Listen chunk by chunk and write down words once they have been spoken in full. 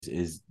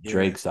is Yeah.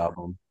 Drake's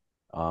album.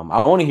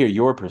 I want to hear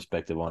your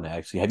perspective on it.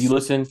 Actually, have you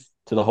listened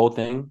to the whole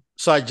thing?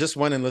 So I just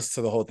went and listened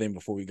to the whole thing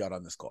before we got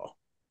on this call.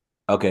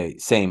 Okay,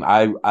 same.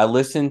 I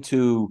listened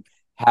to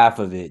half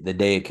of it the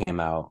day it came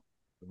out.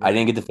 I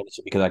didn't Right. get to finish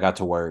it because I got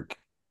to work,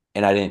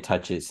 and I didn't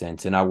touch it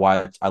since. And I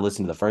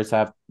listened to the first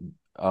half,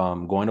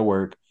 going to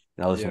work,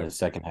 and I listened Yeah. to the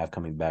second half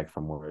coming back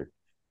from work.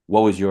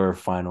 What was your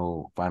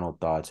final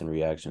thoughts and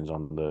reactions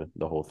on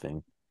the whole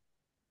thing?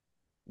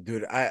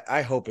 Dude,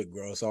 I hope it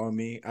grows on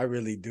me. I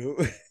really do.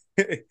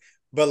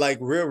 But like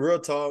real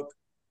talk,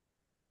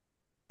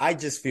 I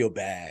just feel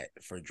bad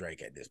for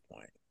Drake at this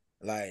point.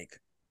 Like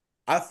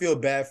I feel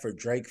bad for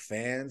Drake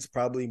fans,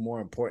 probably more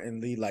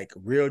importantly, like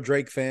real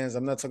Drake fans.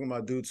 I'm not talking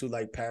about dudes who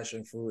like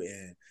Passion Fruit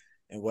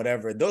and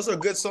whatever. Those are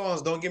good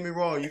songs. Don't get me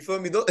wrong. You feel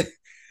me?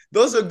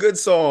 Those are good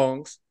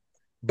songs.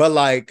 But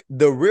like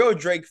the real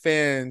Drake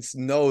fans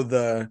know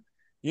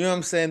you know what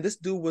I'm saying? This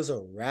dude was a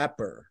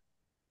rapper.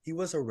 He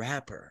was a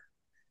rapper.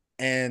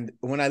 And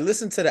when I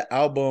listen to the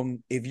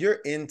album, if you're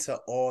into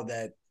all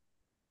that,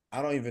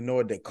 I don't even know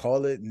what they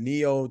call it,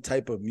 neo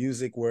type of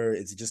music where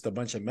it's just a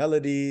bunch of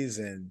melodies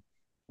and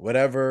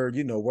whatever,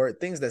 word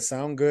things that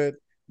sound good,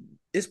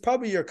 it's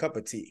probably your cup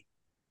of tea.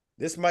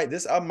 This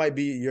album might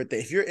be your thing.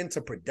 If you're into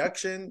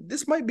production,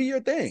 this might be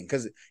your thing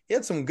because he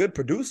had some good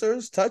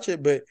producers touch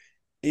it. But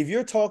if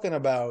you're talking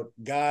about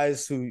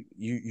guys who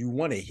you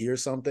want to hear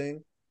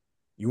something,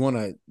 you want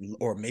to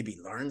or maybe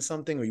learn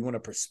something, or you want a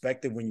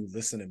perspective when you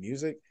listen to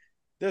music,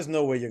 there's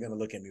no way you're gonna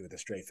look at me with a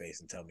straight face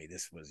and tell me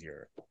this was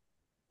your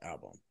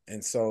album.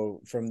 And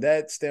so from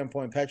that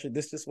standpoint, Patrick,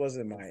 this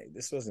wasn't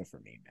for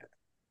me, man.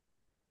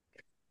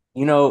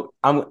 You know,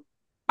 I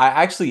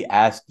actually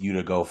asked you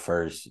to go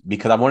first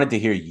because I wanted to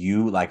hear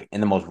you like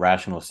in the most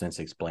rational sense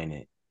explain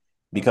it.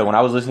 Because Okay. when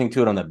I was listening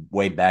to it on the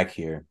way back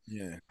here,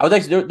 Yeah. I was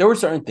actually there were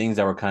certain things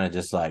that were kind of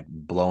just like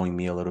blowing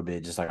me a little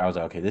bit. Just like I was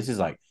like, okay, this is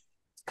like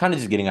kind of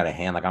just getting out of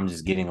hand. Like I'm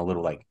just getting a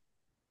little like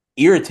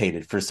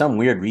irritated for some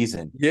weird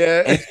reason.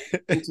 Yeah. And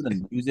listening to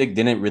the music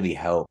didn't really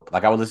help.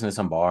 Like I was listening to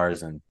some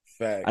bars, and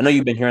I know Facts.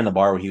 you've been hearing the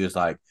bar where he was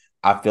like,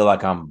 I feel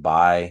like I'm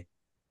bi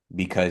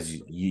because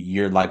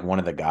you're like one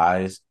of the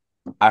guys.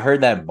 I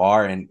heard that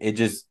bar and it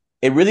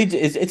really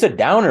it's a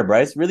downer, bro.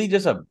 It's really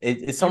just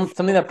it's You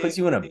something that puts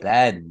you in a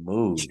bad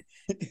mood.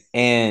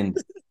 And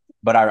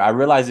but I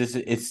realize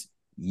it's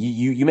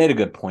you made a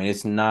good point.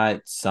 It's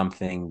not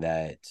something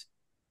that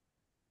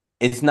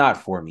it's not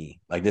for me.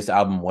 Like this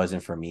album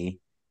wasn't for me.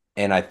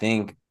 And I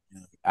think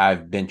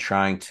I've been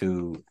trying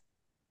to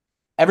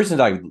ever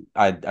since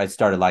I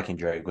started liking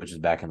Drake, which is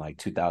back in like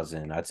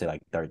 2000, I'd say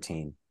like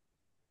 13.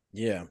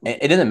 Yeah.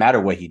 It doesn't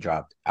matter what he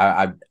dropped.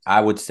 I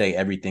would say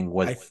everything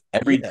was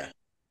every Yeah.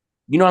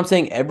 you know what I'm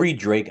saying? Every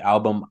Drake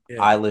album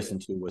Yeah. I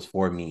listened to was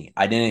for me.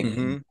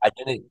 Mm-hmm. I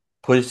didn't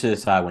push to the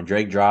side when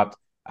Drake dropped.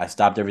 I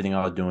stopped everything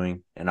I was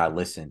doing and I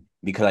listened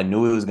because I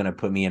knew it was gonna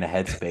put me in a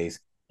headspace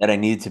that I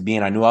needed to be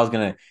in. I knew I was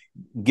gonna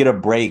get a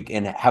break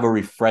and have a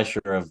refresher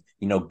of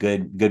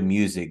good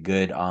music,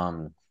 good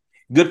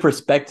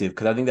perspective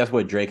because I think that's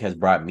what Drake has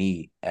brought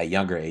me at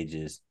younger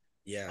ages.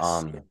 Yes.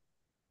 Um,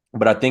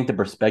 but I think the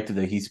perspective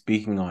that he's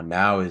speaking on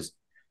now is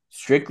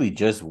strictly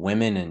just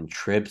women and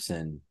trips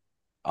and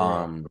Bro.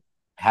 um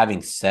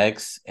having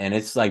sex. And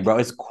it's like, bro,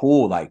 it's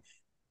cool. Like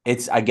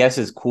it's I guess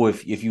it's cool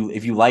if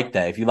you like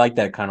that. If you like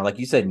that kind of like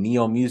you said,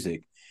 neo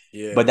music.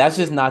 But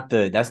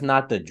Yeah. that's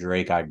not the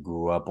Drake I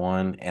grew up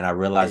on. And I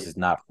realized Right. it's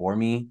not for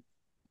me.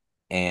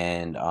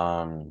 And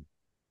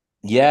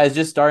yeah, it's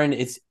just starting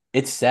it's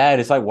sad.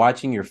 It's like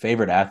watching your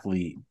favorite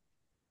athlete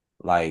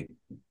like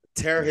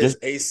Tear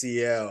just his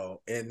ACL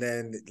and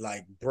then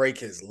like break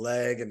his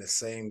leg in the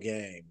same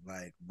game.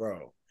 Like,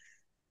 bro.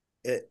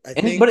 I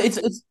But think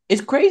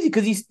it's crazy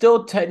because he's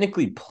still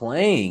technically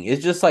playing.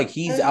 It's just like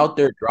he's out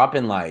there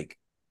dropping like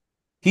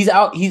he's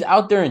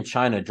out there in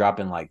China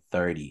dropping like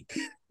 30.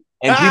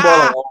 And people are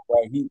like, ah oh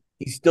bro,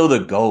 he's still the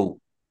GOAT.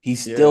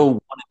 He's yeah. still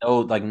one of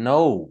those. Like,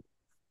 no,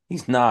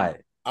 he's not.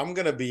 I'm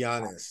gonna be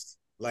honest.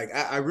 Like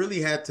I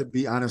really had to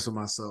be honest with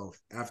myself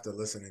after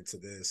listening to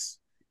this.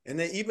 And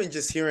then even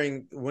just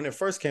hearing when it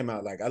first came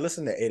out, like I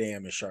listened to 8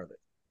 a.m. in Charlotte.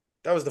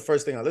 That was the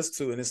first thing I listened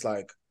to, and it's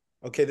like,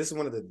 okay, this is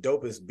one of the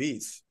dopest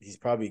beats he's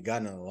probably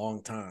gotten in a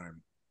long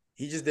time.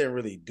 He just didn't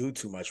really do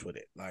too much with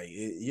it. Like,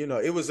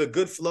 it was a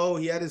good flow.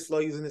 He had his flow,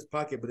 he was in his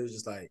pocket, but it was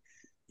just like,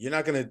 you're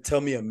not gonna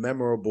tell me a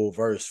memorable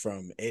verse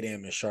from 8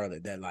 a.m. in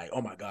Charlotte that, like,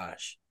 oh my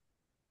gosh,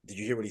 did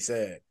you hear what he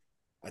said?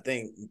 I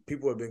think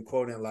people have been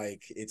quoting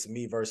like it's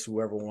me versus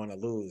whoever want to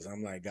lose.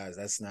 I'm like, guys,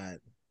 that's not,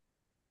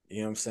 you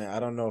know what I'm saying? I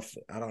don't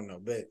know,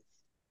 but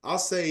I'll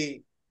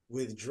say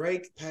with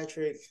Drake,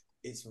 Patrick,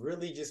 it's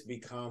really just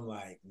become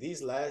like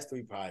these last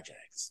three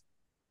projects,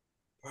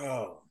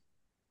 bro.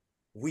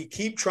 We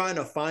keep trying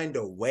to find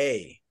a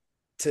way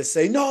to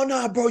say, no,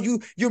 no, bro,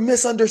 you're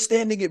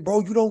misunderstanding it,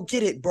 bro. You don't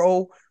get it,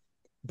 bro.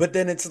 But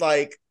then it's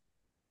like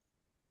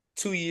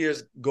 2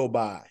 years go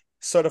by.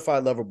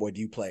 Certified Lover Boy,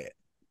 do you play it?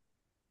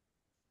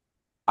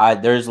 I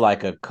there's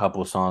like a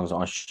couple songs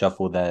on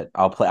shuffle that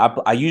I'll play.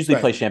 I usually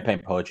Right. play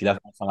Champagne Poetry. That's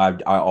one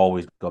song I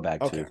always go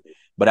back Okay. to.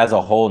 But as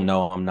a whole,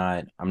 no, I'm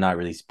not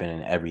really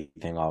spinning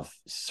everything off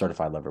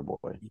Certified Lover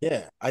Boy.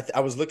 Yeah, I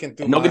was looking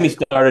through And don't get me my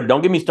started.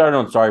 Don't get me started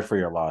on Sorry for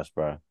Your Loss,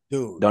 bro.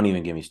 dude. Don't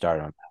even get me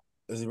started on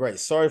This is right.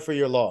 Sorry for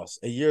your loss.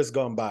 A year's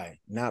gone by,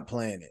 not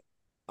playing it.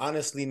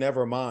 Honestly,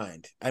 never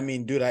mind. I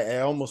mean, dude, I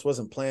almost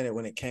wasn't playing it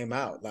when it came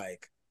out.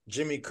 Like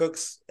Jimmy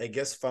Cooks, I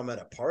guess if I'm at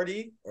a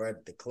party or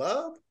at the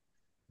club.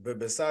 But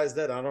besides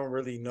that, I don't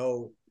really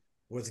know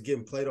what's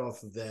getting played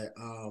off of that.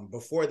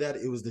 Before that,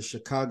 it was the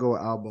Chicago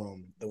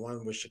album, the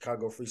one with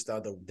Chicago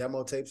Freestyle, the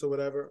demo tapes or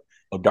whatever.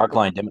 Oh, Dark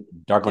Line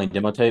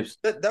demo tapes.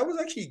 That was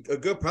actually a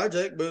good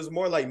project, but it was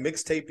more like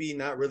mixtapey,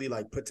 not really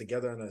like put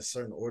together in a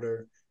certain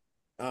order.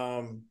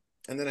 Um,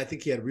 and then I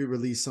think he had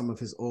re-released some of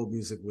his old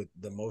music with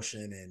the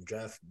motion and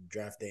draft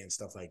day and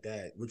stuff like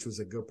that, which was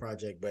a good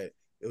project, but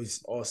it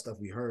was all stuff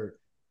we heard.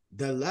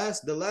 The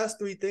last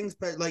three things,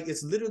 like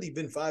it's literally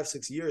been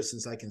 5-6 years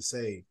since I can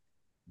say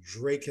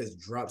Drake has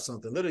dropped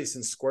something, literally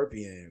since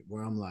Scorpion,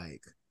 where I'm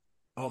like,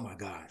 oh my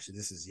gosh,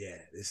 this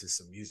is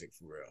some music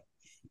for real.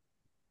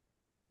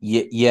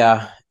 Yeah,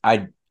 yeah.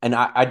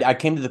 I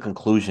came to the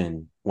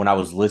conclusion when I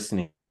was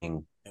listening. I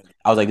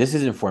was like, this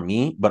isn't for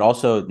me. But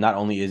also, not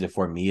only is it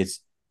for me,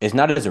 it's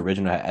not as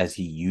original as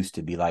he used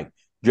to be. Like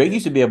Drake Yeah.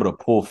 used to be able to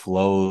pull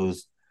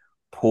flows,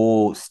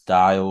 pull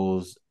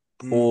styles,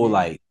 pull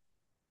Mm-hmm.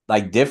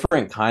 like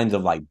different kinds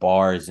of like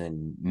bars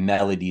and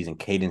melodies and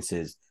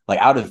cadences like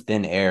out of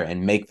thin air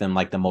and make them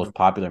like the most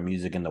popular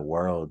music in the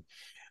world.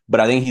 But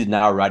I think he's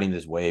now riding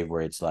this wave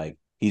where it's like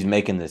he's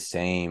making the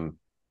same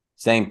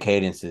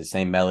cadences,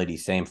 same melody,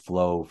 same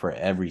flow for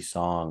every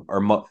song,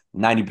 or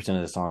 90%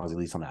 of the songs, at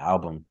least on the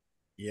album.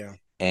 Yeah.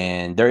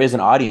 And there is an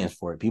audience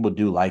for it. People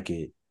do like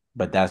it,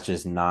 but that's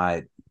just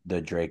not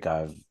the Drake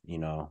I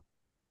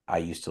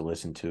used to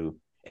listen to.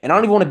 And I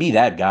don't even want to be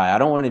that guy. I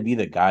don't want to be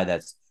the guy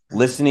that's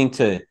listening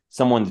to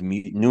someone's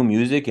new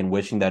music and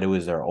wishing that it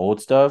was their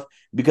old stuff,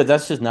 because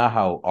that's just not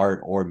how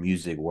art or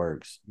music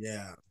works.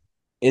 Yeah.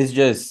 It's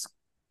just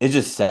it's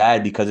just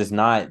sad because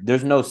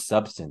there's no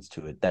substance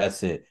to it.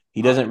 That's it.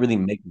 He I, doesn't really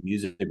make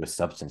music with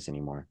substance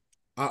anymore.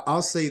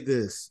 I'll say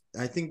this.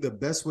 I think the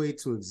best way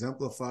to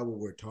exemplify what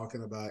we're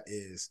talking about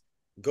is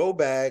go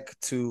back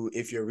to,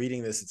 if you're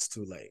reading this, it's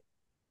too late,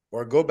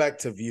 or go back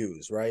to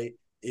views, right?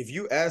 If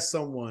you ask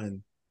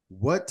someone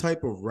what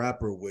type of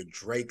rapper would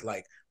Drake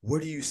like, where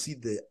do you see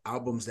the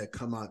albums that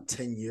come out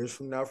 10 years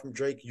from now from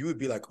Drake? You would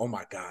be like, oh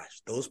my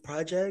gosh, those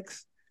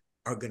projects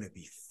are going to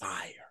be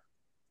fire.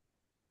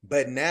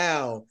 But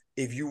now,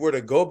 if you were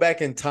to go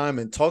back in time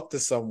and talk to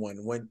someone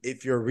when,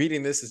 if you're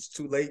reading this, it's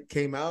too late,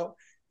 came out,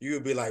 you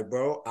would be like,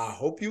 bro, I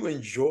hope you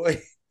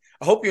enjoy.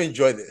 I hope you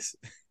enjoy this,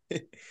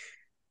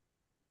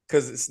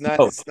 because No,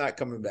 it's not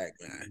coming back,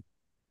 man.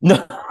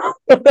 no,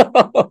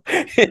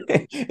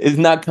 it's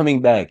not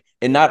coming back.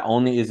 And not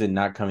only is it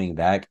not coming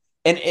back,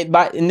 and it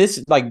by in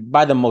this like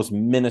by the most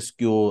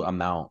minuscule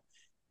amount,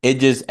 it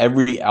just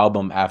every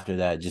album after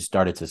that just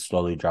started to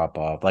slowly drop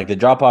off. Like the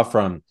drop off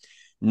from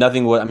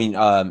nothing was, I mean,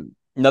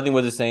 nothing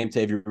was the same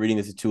to if you're reading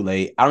this is too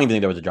late. I don't even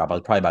think there was a drop off.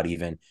 It's probably about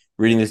even.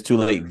 Reading this too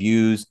late,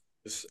 views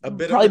It's a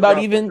bit of probably a about drop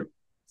off, even,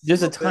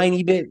 just a a little bit,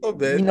 tiny bit, a little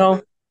bit, a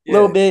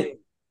little yeah. bit.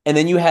 And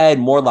then you had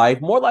More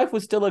Life. More Life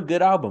was still a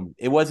good album.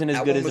 It wasn't as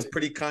That good one as was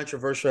pretty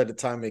controversial at the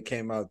time it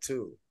came out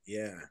too.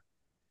 Yeah.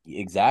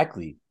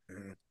 exactly.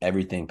 Mhm.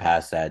 Everything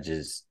past that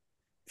just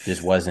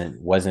wasn't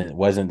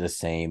the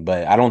same.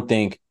 But I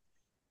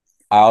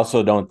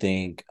also don't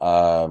think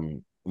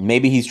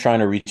maybe he's trying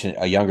to reach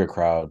a younger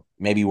crowd.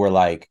 Maybe we're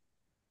like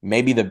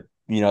maybe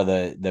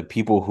the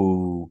people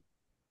who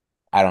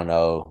I don't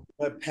know,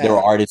 But there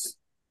were Pat, artists,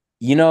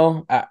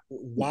 I,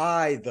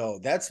 why though?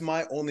 That's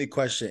my only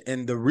question.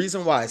 And the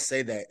reason why I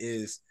say that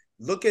is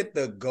look at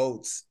the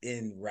goats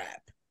in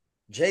rap.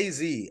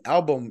 Jay-Z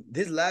album,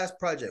 this last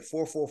project,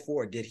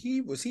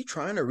 444, was he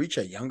trying to reach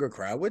a younger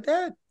crowd with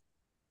that?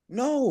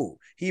 No,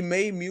 he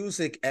made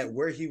music at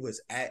where he was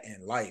at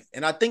in life.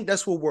 And I think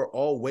that's what we're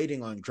all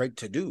waiting on Drake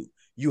to do.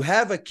 You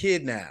have a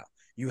kid now.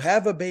 You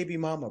have a baby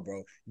mama,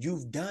 bro.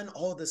 You've done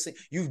all the same.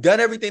 You've done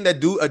everything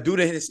that a dude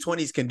in his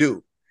 20s can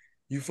do.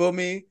 You feel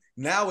me?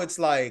 Now it's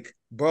like,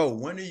 bro,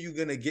 when are you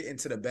gonna get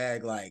into the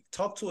bag? Like,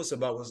 talk to us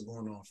about what's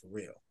going on for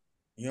real.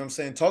 You know what I'm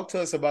saying? Talk to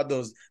us about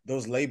those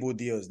label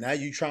deals. Now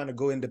you trying to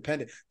go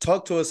independent.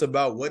 Talk to us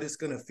about what it's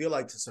gonna feel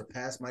like to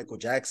surpass Michael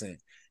Jackson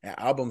and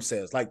album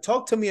sales. Like,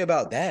 talk to me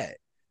about that.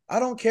 I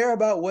don't care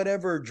about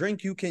whatever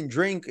drink you can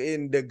drink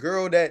and the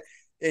girl that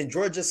and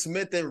Georgia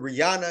Smith and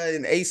Rihanna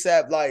and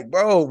ASAP. Like,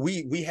 bro,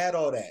 we had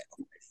all that.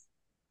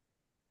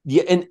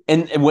 yeah,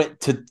 and what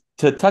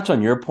to touch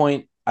on your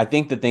point, I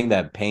think the thing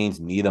that pains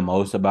me the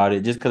most about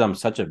it, just because I'm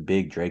such a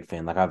big Drake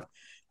fan, like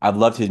I've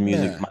loved his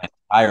music Yeah, my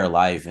entire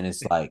life, and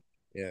it's like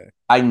yeah,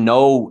 I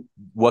know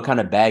what kind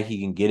of bag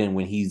he can get in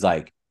when he's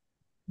like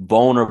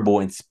vulnerable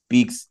and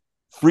speaks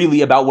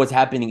freely about what's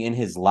happening in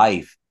his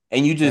life,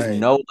 and you just right.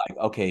 know like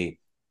okay,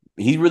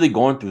 he's really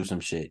going through some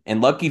shit,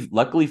 and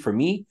luckily for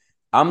me,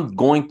 I'm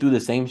going through the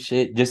same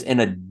shit, just in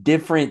a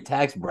different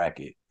tax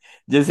bracket,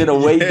 just in a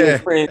way Yeah,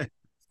 different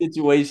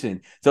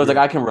situation. So it's like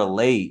yeah, I can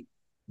relate.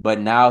 but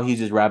now he's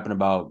just rapping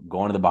about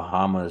going to the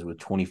Bahamas with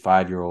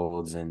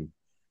 25-year-olds and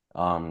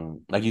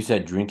like you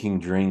said, drinking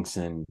drinks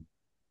and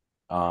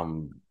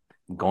um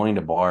going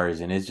to bars,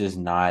 and it's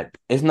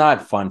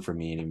not fun for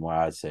me anymore.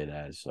 I'd say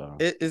that. So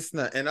It's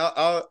not, and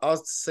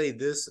I'll say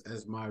this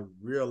as my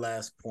real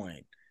last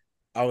point.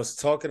 I was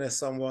talking to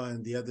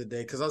someone the other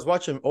day because I was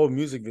watching old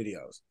music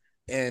videos,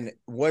 and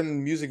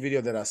one music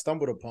video that I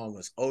stumbled upon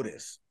was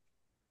Otis.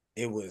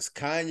 It was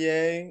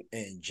Kanye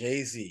and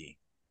Jay-Z,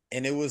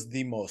 and it was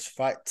the most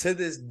fire. To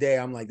this day,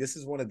 I'm like, this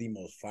is one of the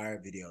most fire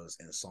videos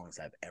and songs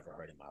I've ever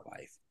heard in my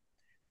life.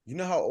 You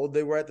know how old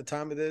they were at the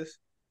time of this?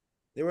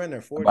 They were in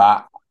their 40s.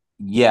 but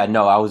yeah,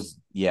 no, I was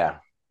yeah.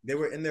 They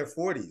were in their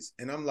 40s.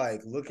 And I'm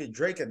like, look at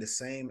Drake at the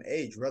same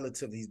age,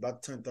 relatively. He's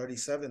about to turn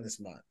 37 this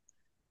month.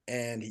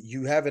 And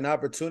you have an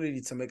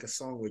opportunity to make a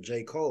song with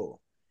J. Cole.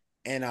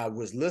 And I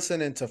was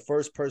listening to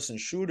First Person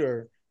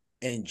Shooter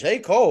and J.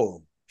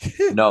 Cole.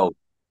 No,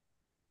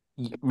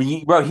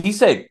 bro,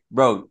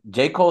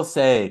 J. Cole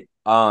said,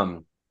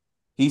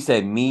 he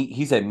said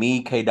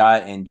me, K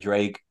Dot, and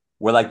Drake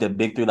were like the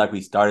big three, like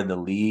we started the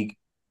league.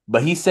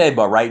 But he said,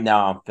 but right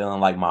now I'm feeling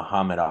like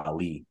Muhammad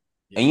Ali.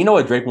 And Yeah. you know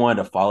what Drake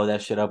wanted to follow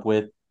that shit up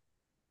with?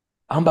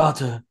 I'm about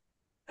to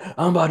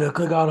I'm about to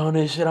click out on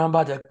this shit. I'm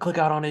about to click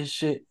out on this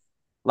shit.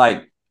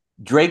 Like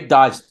Drake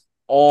dodged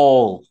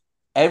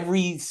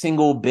every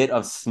single bit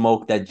of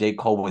smoke that J.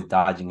 Cole was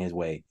dodging his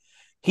way.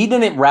 He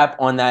didn't rap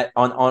on that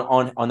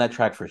on that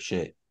track for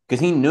shit. Because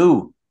he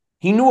knew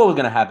what was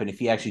gonna happen if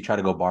he actually tried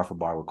to go bar for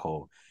bar with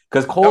Cole.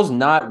 Because Yep. Cole's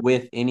not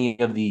with any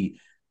of the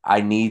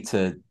I need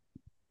to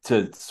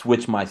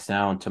switch my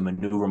sound, to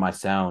maneuver my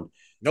sound,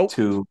 Nope.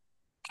 to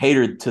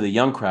cater to the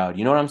young crowd.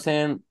 You know what I'm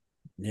saying?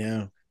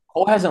 Yeah.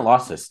 Cole hasn't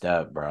lost a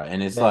step, bro.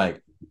 And it's Bro.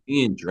 like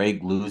me and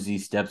Drake lose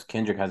these steps.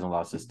 Kendrick hasn't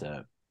lost a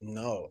step.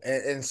 No.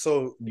 And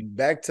so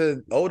back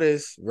to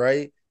Otis,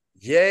 right?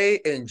 Ye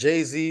and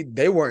Jay-Z,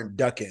 they weren't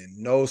ducking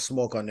no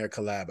smoke on their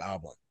collab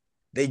album.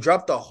 They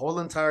dropped the whole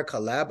entire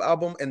collab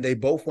album and they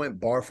both went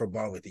bar for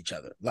bar with each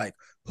other, like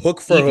hook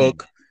for Even.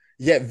 hook.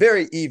 Yeah,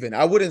 very even.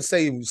 I wouldn't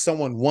say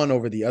someone won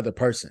over the other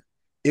person.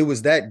 It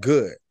was that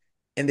good.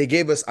 And they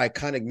gave us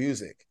iconic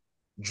music.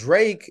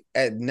 Drake,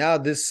 at now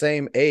this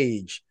same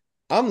age,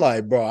 I'm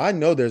like, bro, I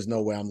know there's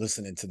no way I'm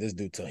listening to this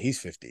dude till he's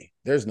 50.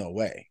 There's no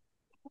way.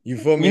 You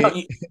feel You know,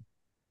 me?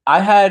 I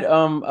had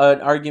an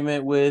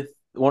argument with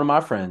one of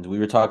my friends. We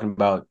were talking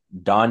about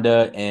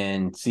Donda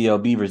and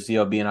CLB versus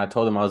CLB, and I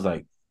told him I was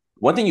like,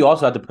 one thing you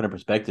also have to put in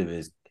perspective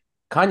is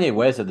Kanye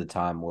West at the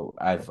time, well,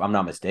 if I'm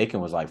not mistaken,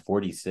 was like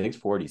 46,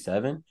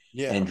 47.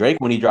 Yeah. And Drake,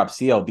 when he dropped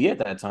CLB at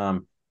that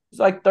time, was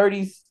like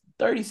 30,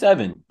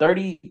 37,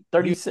 30, He,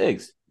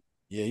 36.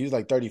 yeah, he was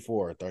like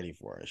 34 or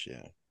 34-ish.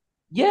 Yeah.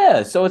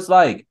 Yeah, so it's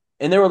like,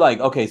 and they were like,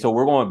 okay, so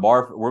we're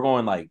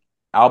going like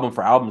album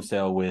for album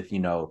sale with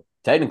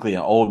technically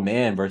an old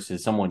man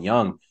versus someone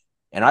young,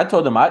 and I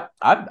told them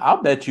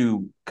I'll bet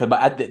you because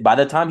by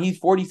the time he's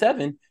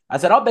 47, I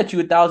said I'll bet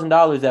you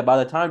 $1,000 that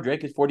by the time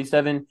Drake is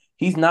 47,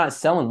 he's not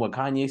selling what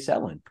Kanye's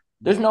selling.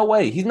 There's No. no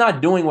way he's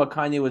not doing what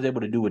Kanye was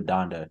able to do with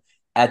Donda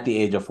at the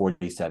age of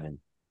 47.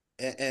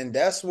 And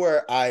that's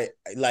where I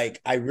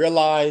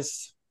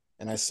realized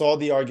and I saw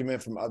the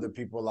argument from other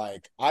people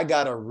like I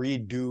gotta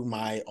redo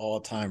my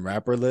all-time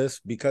rapper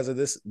list because of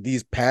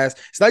these past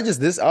it's not just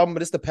this album,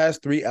 but it's the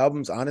past three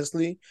albums,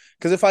 honestly.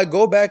 Because if I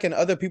go back in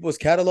other people's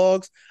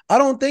catalogs, I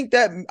don't think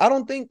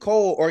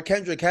Cole or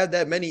Kendrick had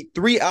that many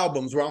three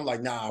albums where I'm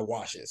like, nah, I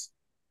watch this.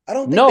 I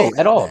don't think they No, at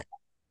have all. that.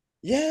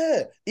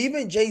 Yeah,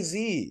 even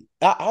Jay-Z,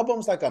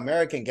 albums like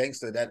American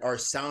Gangster that are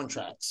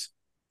soundtracks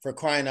for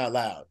crying out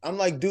loud. I'm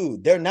like,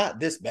 dude, they're not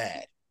this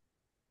bad.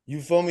 You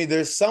feel me?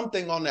 There's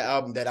something on the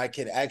album that I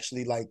could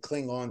actually like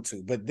cling on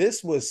to, but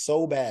this was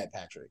so bad,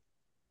 Patrick.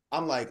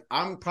 I'm like,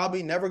 I'm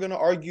probably never gonna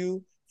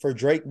argue for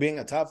Drake being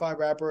a top five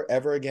rapper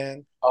ever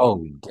again.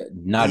 Oh,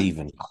 not He,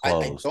 even I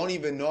close. don't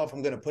even know if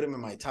I'm gonna put him in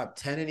my top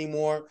 10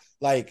 anymore.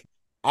 Like,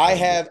 Oh,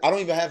 yeah. I don't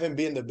even have him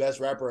being the best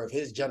rapper of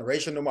his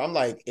generation no more. I'm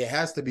like, it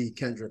has to be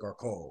Kendrick or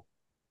Cole.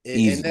 And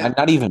Easy, then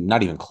not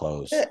even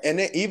close. yeah, and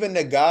then even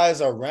the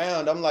guys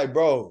around, I'm like,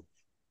 bro,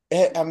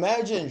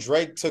 imagine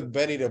Drake took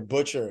Benny the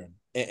Butcher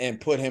and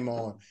put him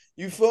on.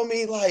 You feel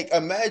me? Like,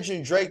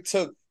 imagine Drake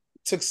took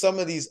some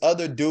of these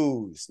other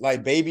dudes,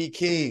 like Baby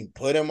King,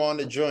 put him on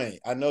the joint.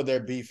 I know they're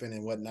beefing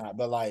and whatnot,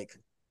 but like,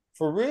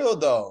 for real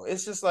though,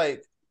 it's just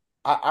like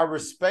I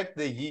respect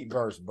the Yeet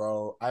verse,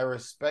 bro. I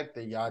respect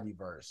the Yachty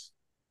verse.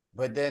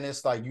 But then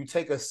it's like you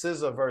take a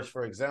SZA verse,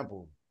 for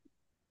example.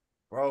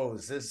 Bro,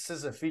 this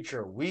SZA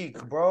feature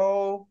weak,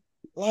 bro.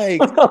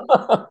 Like,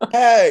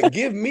 hey,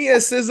 give me a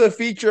SZA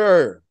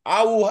feature.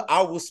 I will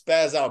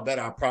spaz out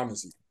better, I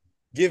promise you.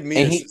 Give me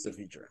a and he SZA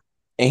feature.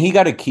 and he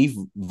got a Keith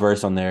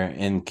verse on there,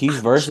 and Keith's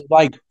verse is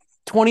like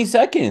 20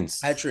 seconds.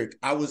 Patrick,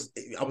 I was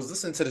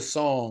listening to the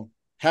song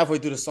halfway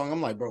through the song.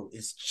 I'm like, bro,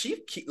 is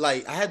Chief Keef,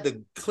 like I had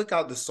to click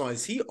out the song.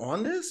 Is he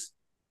on this?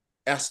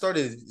 I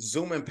started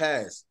zooming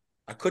past.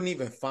 I couldn't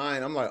even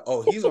find. I'm like,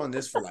 oh, he's on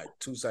this for like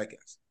 2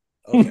 seconds.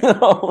 Okay.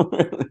 No,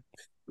 really.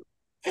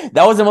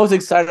 That was the most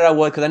excited I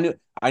was because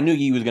I knew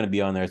he was gonna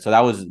be on there, so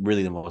that was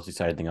really the most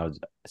excited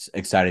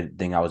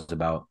thing I was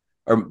about,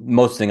 or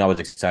most thing I was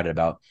excited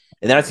about.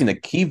 And then I seen the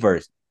Keith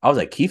verse. I was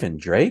like, Keith and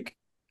Drake.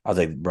 I was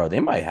like, bro, they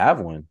might have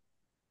one.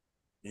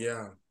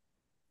 Yeah.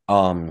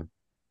 Um,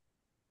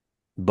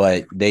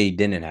 but they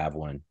didn't have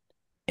one.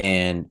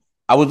 And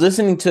I was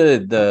listening to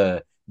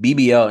the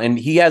BBL, and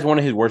he has one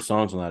of his worst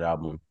songs on that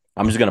album.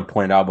 I'm just gonna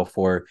point it out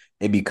before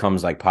it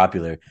becomes like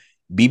popular.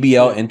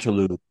 BBL Yeah.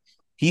 interlude.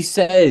 He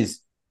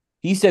says,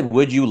 he said,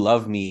 "Would you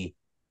love me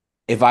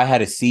if I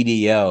had a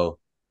CDL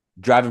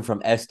driving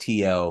from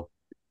STL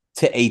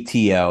to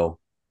ATL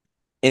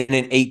in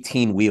an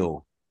 18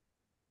 wheel?"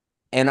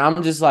 And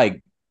I'm just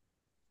like,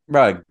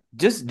 bro,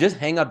 just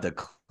hang up the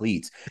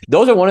cleats.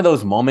 Those are one of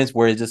those moments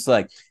where it's just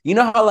like, you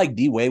know how like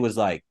D Wade was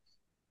like,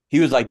 he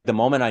was like, the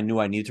moment I knew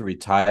I needed to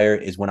retire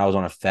is when I was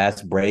on a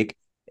fast break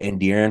and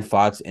De'Aaron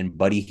Fox and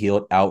Buddy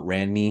Hield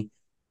outran me.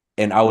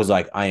 And I was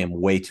like, I am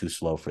way too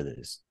slow for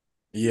this.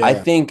 I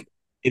Yeah. think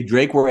if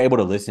Drake were able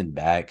to listen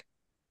back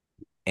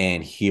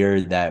and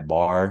hear that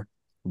bar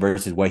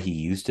versus what he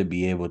used to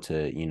be able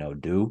to,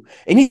 do,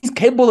 and he's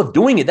capable of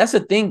doing it. That's the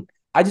thing.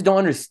 I just don't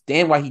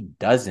understand why he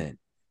doesn't.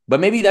 But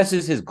maybe that's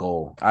just his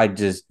goal. I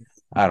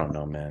don't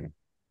know, man.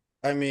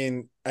 I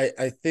mean,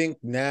 I think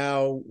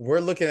now we're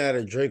looking at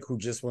a Drake who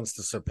just wants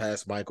to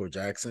surpass Michael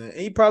Jackson. And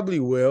he probably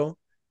will.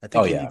 I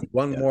Oh think he yeah, needs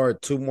one yeah, more,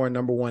 two more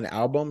number one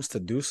albums to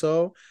do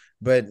so.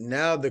 But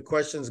now the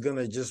question is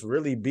gonna just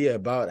really be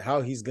about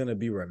how he's gonna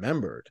be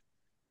remembered.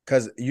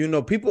 Because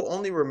people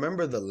only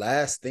remember the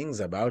last things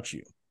about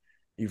you.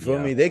 You feel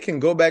yeah. me? They can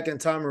go back in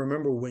time and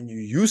remember when you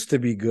used to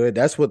be good.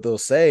 That's what they'll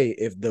say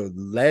if the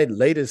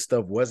latest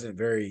stuff wasn't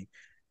very,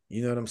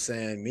 you know what I'm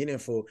saying,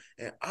 meaningful.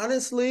 And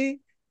honestly,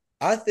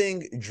 I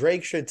think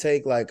Drake should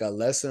take like a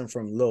lesson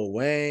from Lil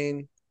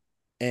Wayne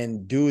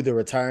and do the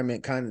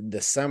retirement, kind of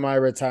the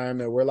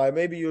semi-retirement, where like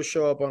maybe you'll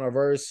show up on a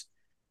verse,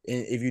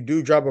 and if you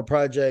do drop a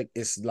project,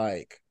 it's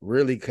like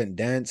really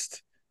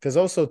condensed. Because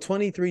also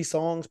 23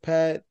 songs,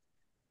 Pat,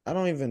 I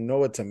don't even know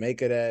what to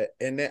make of that.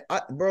 And then,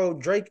 bro,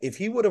 Drake, if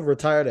he would have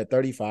retired at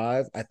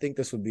 35, I think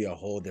this would be a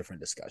whole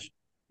different discussion.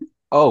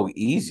 Oh,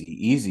 easy,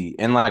 easy.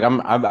 And like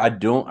I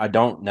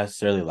don't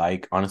necessarily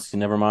like, honestly,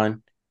 never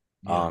mind.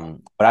 Yeah.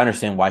 But I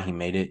understand why he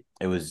made it.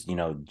 It was,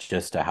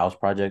 just a house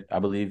project, I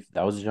believe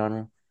that was the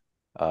genre,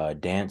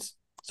 dance.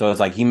 So it's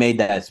like he made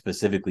that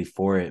specifically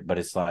for it, but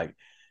it's like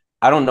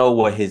I don't know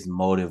what his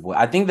motive was.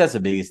 I think that's the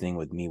biggest thing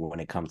with me when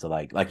it comes to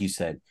like you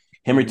said,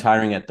 him Mhm.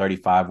 retiring at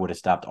 35 would have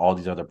stopped all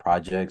these other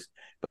projects,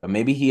 but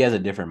maybe he has a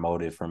different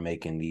motive for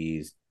making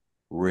these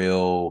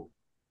real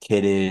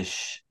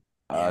kiddish,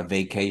 Yeah.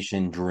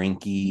 vacation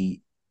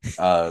drinky,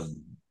 uh,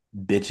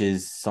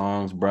 bitches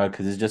songs, bro.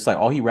 Because it's just like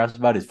all he raps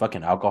about is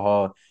fucking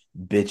alcohol,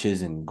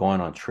 bitches, and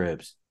going on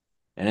trips.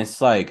 And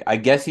it's like I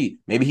guess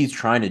maybe he's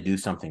trying to do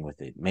something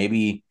with it.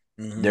 Maybe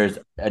Mhm. there's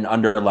an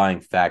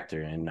underlying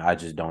factor and I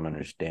just don't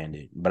understand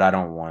it, but I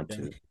don't want Yeah.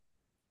 to.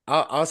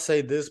 I'll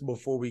say this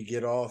before we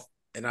get off,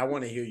 and I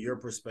want to hear your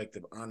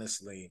perspective,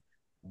 honestly.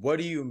 What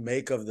do you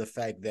make of the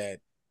fact that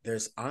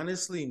there's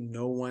honestly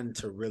no one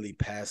to really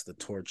pass the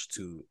torch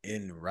to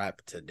in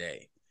rap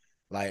today?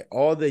 Like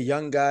all the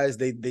young guys,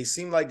 they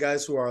seem like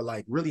guys who are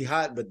like really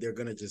hot, but they're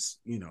gonna just,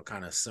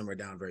 kind of simmer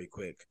down very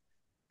quick.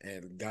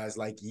 And guys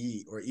like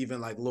Yeet or even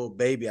like Lil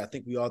Baby, I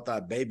think we all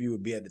thought Baby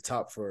would be at the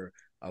top for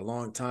a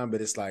long time,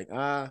 but it's like,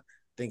 I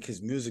think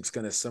his music's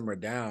gonna simmer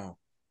down.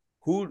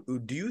 Who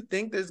do you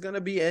think there's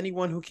gonna be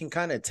anyone who can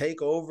kind of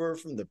take over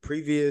from the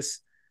previous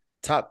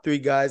top three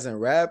guys in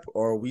rap,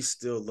 or are we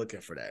still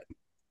looking for that?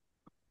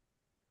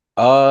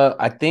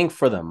 I think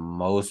for the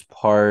most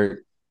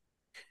part,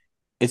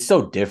 it's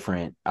so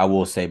different. I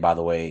will say, by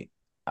the way,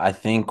 I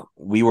think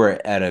we were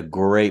at a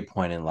great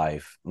point in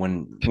life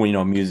when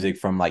music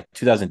from like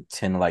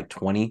 2010 to like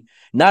 20,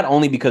 not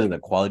only because of the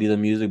quality of the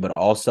music, but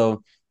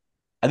also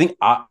I think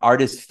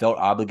artists felt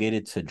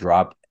obligated to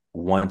drop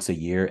once a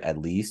year at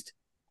least.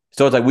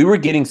 So it's like we were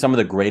getting some of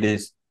the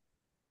greatest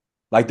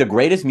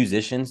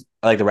musicians,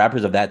 like the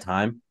rappers of that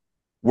time,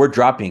 were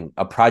dropping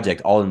a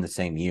project all in the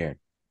same year.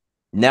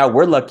 Now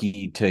we're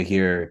lucky to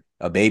hear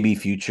a Baby,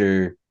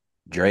 Future,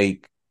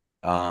 Drake,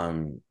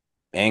 um,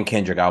 and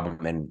Kendrick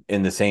album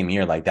in the same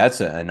year. Like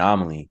that's an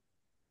anomaly.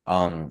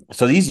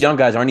 So these young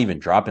guys aren't even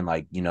dropping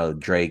like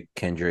Drake,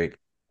 Kendrick,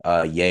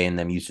 Ye, and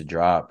them used to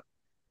drop.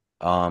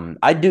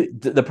 I do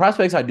the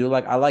prospects I do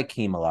like. I like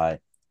Keem a lot.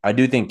 I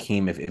do think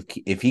Keem,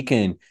 if he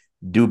can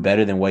do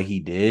better than what he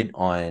did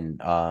on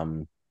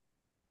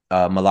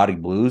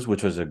Melodic Blues,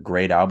 which was a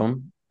great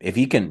album. If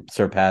he can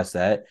surpass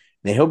that,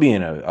 then he'll be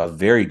in a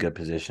very good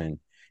position.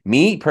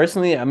 Me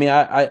personally, I mean,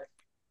 I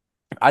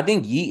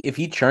think if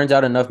he churns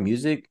out enough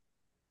music,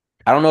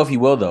 I don't know if he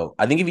will though.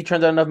 I think if he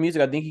churns out enough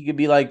music, I think he could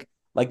be like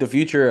the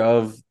future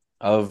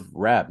of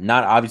rap.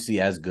 Not obviously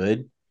as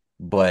good,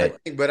 but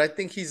But I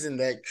think he's in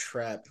that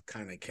trap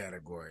kind of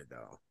category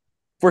though.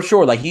 for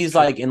sure, like he's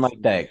Trap. like in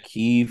like that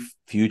key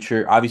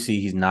future. Obviously,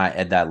 he's not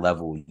at that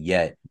level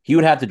yet. He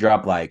would have to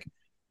drop like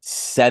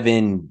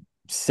seven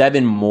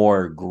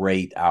more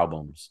great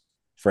albums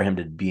for him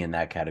to be in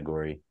that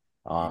category.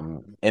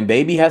 And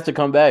Baby has to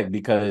come back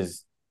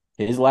because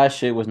his last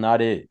shit was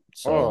not it.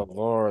 Oh So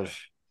Lord.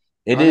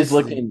 it is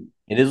Honestly,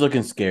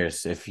 looking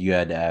scarce if you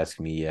had to ask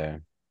me. Yeah.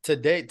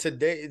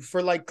 today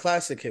for like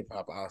classic hip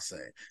hop, I'll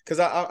say, because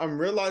I'm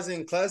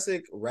realizing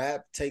classic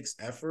rap takes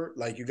effort.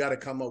 Like you got to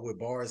come up with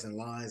bars and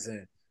lines,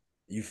 and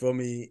you feel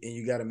me, and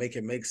you got to make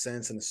it make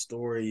sense in the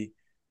story.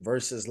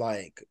 Versus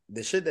like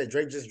the shit that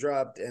Drake just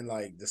dropped and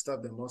like the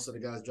stuff that most of the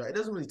guys drop, it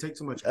doesn't really take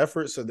too much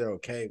effort, so they're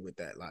okay with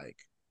that. Like,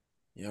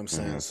 you know what I'm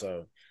saying? Mhm.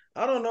 So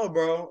I don't know,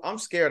 bro. I'm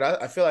scared.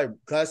 I feel like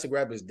classic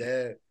rap is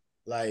dead.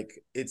 Like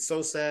it's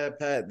so sad,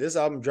 Pat. This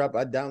album dropped.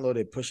 I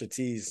downloaded Pusha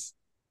T's.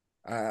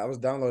 I was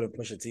downloading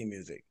Pusha T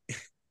music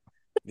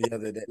the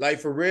other day. Like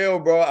for real,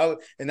 bro.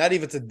 And not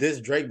even to diss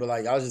Drake, but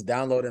like I was just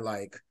downloading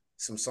like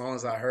some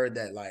songs I heard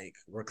that like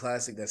were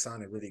classic that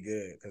sounded really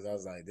good. Cause I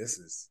was like, this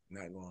is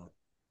not going to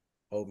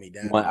hold me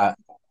One, down. I,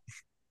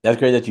 that's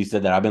great that you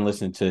said that. I've been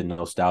listening to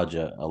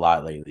nostalgia a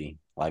lot lately,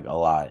 like a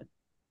lot.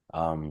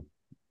 Um,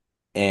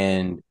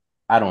 and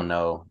I don't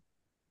know.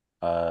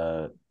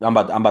 I'm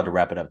about to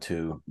wrap it up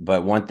too.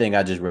 But one thing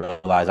I just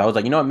realized, I was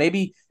like, you know what,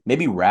 maybe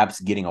rap's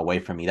getting away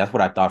from me. That's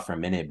what I thought for a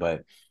minute,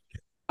 but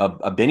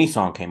a Benny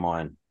song came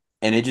on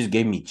and it just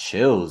gave me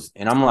chills.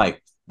 And I'm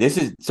like, this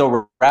is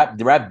so rap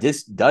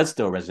this does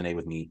still resonate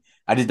with me.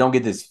 I just don't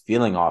get this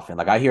feeling often.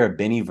 Like I hear a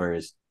Benny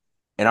verse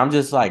and I'm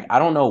just like, I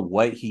don't know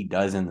what he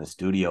does in the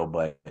studio,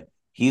 but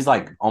he's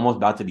like almost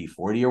about to be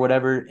 40 or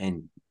whatever,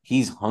 and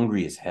he's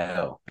hungry as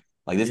hell.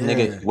 Like this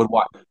nigga Yeah. would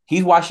watch.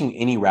 He's watching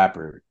any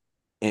rapper,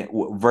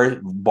 verse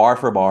bar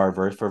for bar,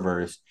 verse for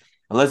verse,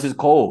 unless it's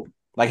Cole.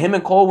 Like him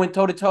and Cole went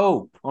toe to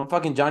toe on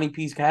fucking Johnny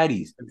P's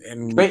Caddies.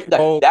 And Drake,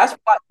 Cole, that's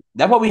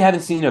why we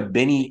haven't seen a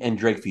Benny and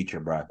Drake feature,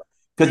 bro.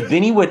 Because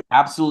Benny would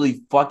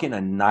absolutely fucking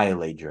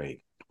annihilate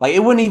Drake. Like it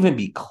wouldn't even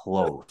be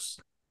close.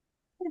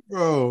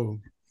 bro.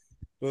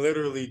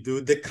 Literally,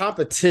 dude. The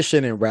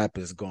competition in rap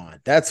is gone.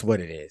 That's what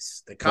it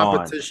is. The Gone.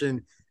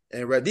 competition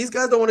in rap. These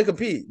guys don't want to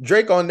compete.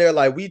 Drake on there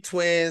like we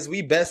twins,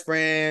 we best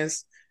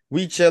friends,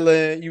 we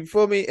chilling. You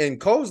feel me? And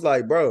Cole's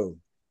like, bro,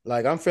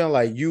 like I'm feeling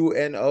like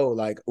UNO,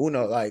 like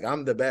Uno, like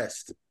I'm the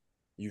best.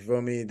 You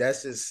feel me?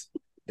 That's just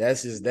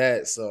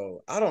that.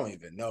 So I don't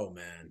even know,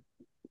 man.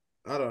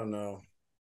 I don't know.